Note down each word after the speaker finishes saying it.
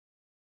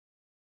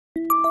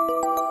We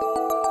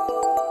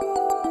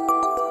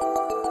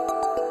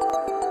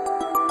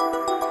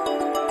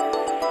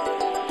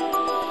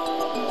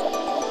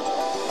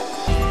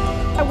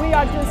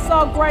are just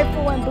so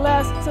grateful and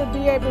blessed to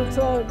be able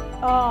to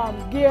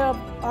give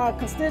our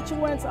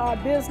constituents, our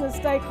business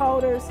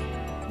stakeholders,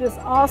 this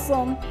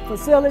awesome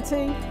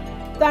facility.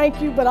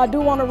 Thank you, but I do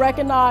want to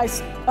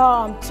recognize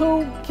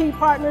two key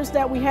partners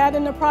that we had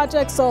in the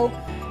project. So,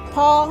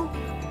 Paul,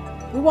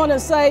 we want to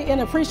say in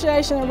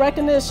appreciation and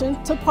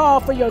recognition to Paul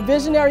for your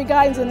visionary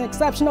guidance and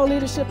exceptional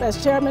leadership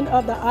as chairman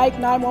of the Ike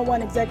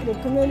 911 Executive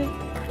Committee.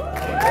 Thank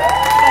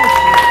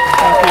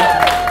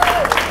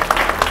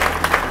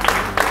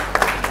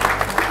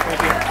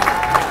you.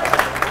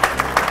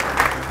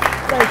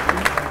 Thank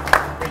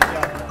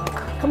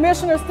you.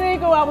 Commissioner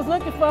Stegall, I was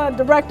looking for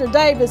Director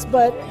Davis,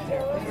 but...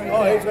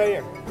 Oh, he's right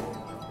here.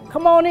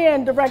 Come on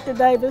in, Director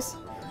Davis.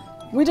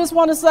 We just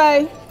want to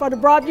say, for the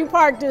Broadview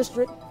Park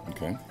District,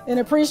 in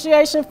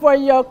appreciation for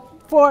your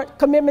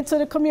commitment to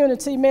the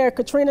community, Mayor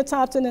Katrina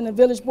Thompson and the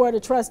Village Board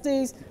of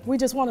Trustees, we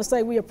just want to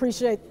say we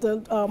appreciate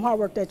the hard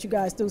work that you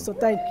guys do, so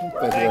thank you.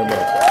 Thank you very much.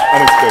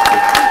 Unexpected.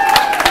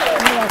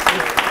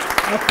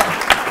 Okay.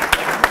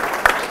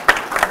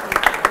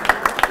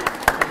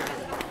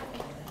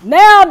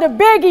 Now the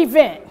big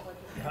event.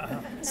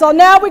 So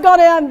now we're going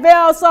to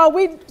unveil, so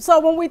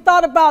when we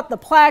thought about the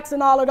plaques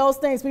and all of those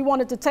things, we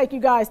wanted to take you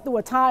guys through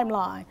a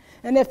timeline.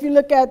 And if you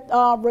look at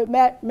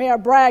Mayor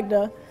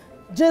Bragda,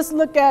 just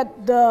look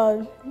at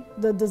the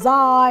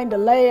design, the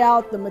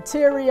layout, the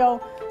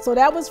material. So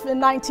that was in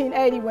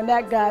 1980 when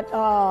that got,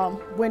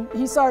 when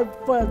he served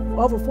for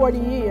over 40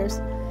 years.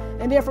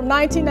 And then from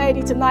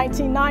 1980 to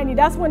 1990,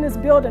 that's when this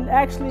building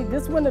actually,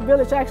 this is when the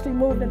village actually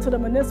moved into the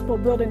municipal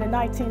building in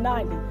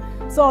 1990.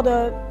 So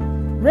the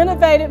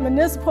renovated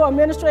municipal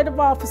administrative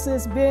office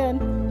has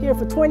been here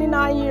for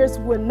 29 years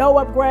with no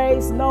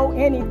upgrades, no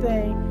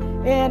anything.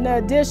 In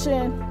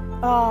addition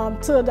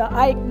to the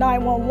Ike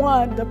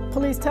 911, the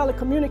police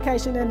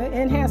telecommunication and the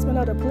enhancement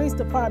of the police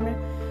department,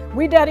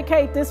 we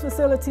dedicate this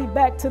facility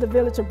back to the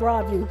Village of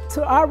Broadview.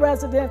 To our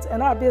residents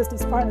and our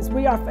business partners,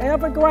 we are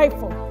forever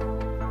grateful,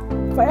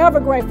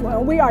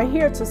 and we are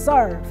here to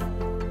serve,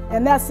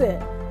 and that's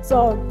it.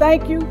 So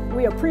thank you,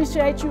 we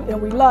appreciate you, and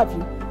we love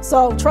you.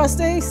 So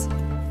trustees,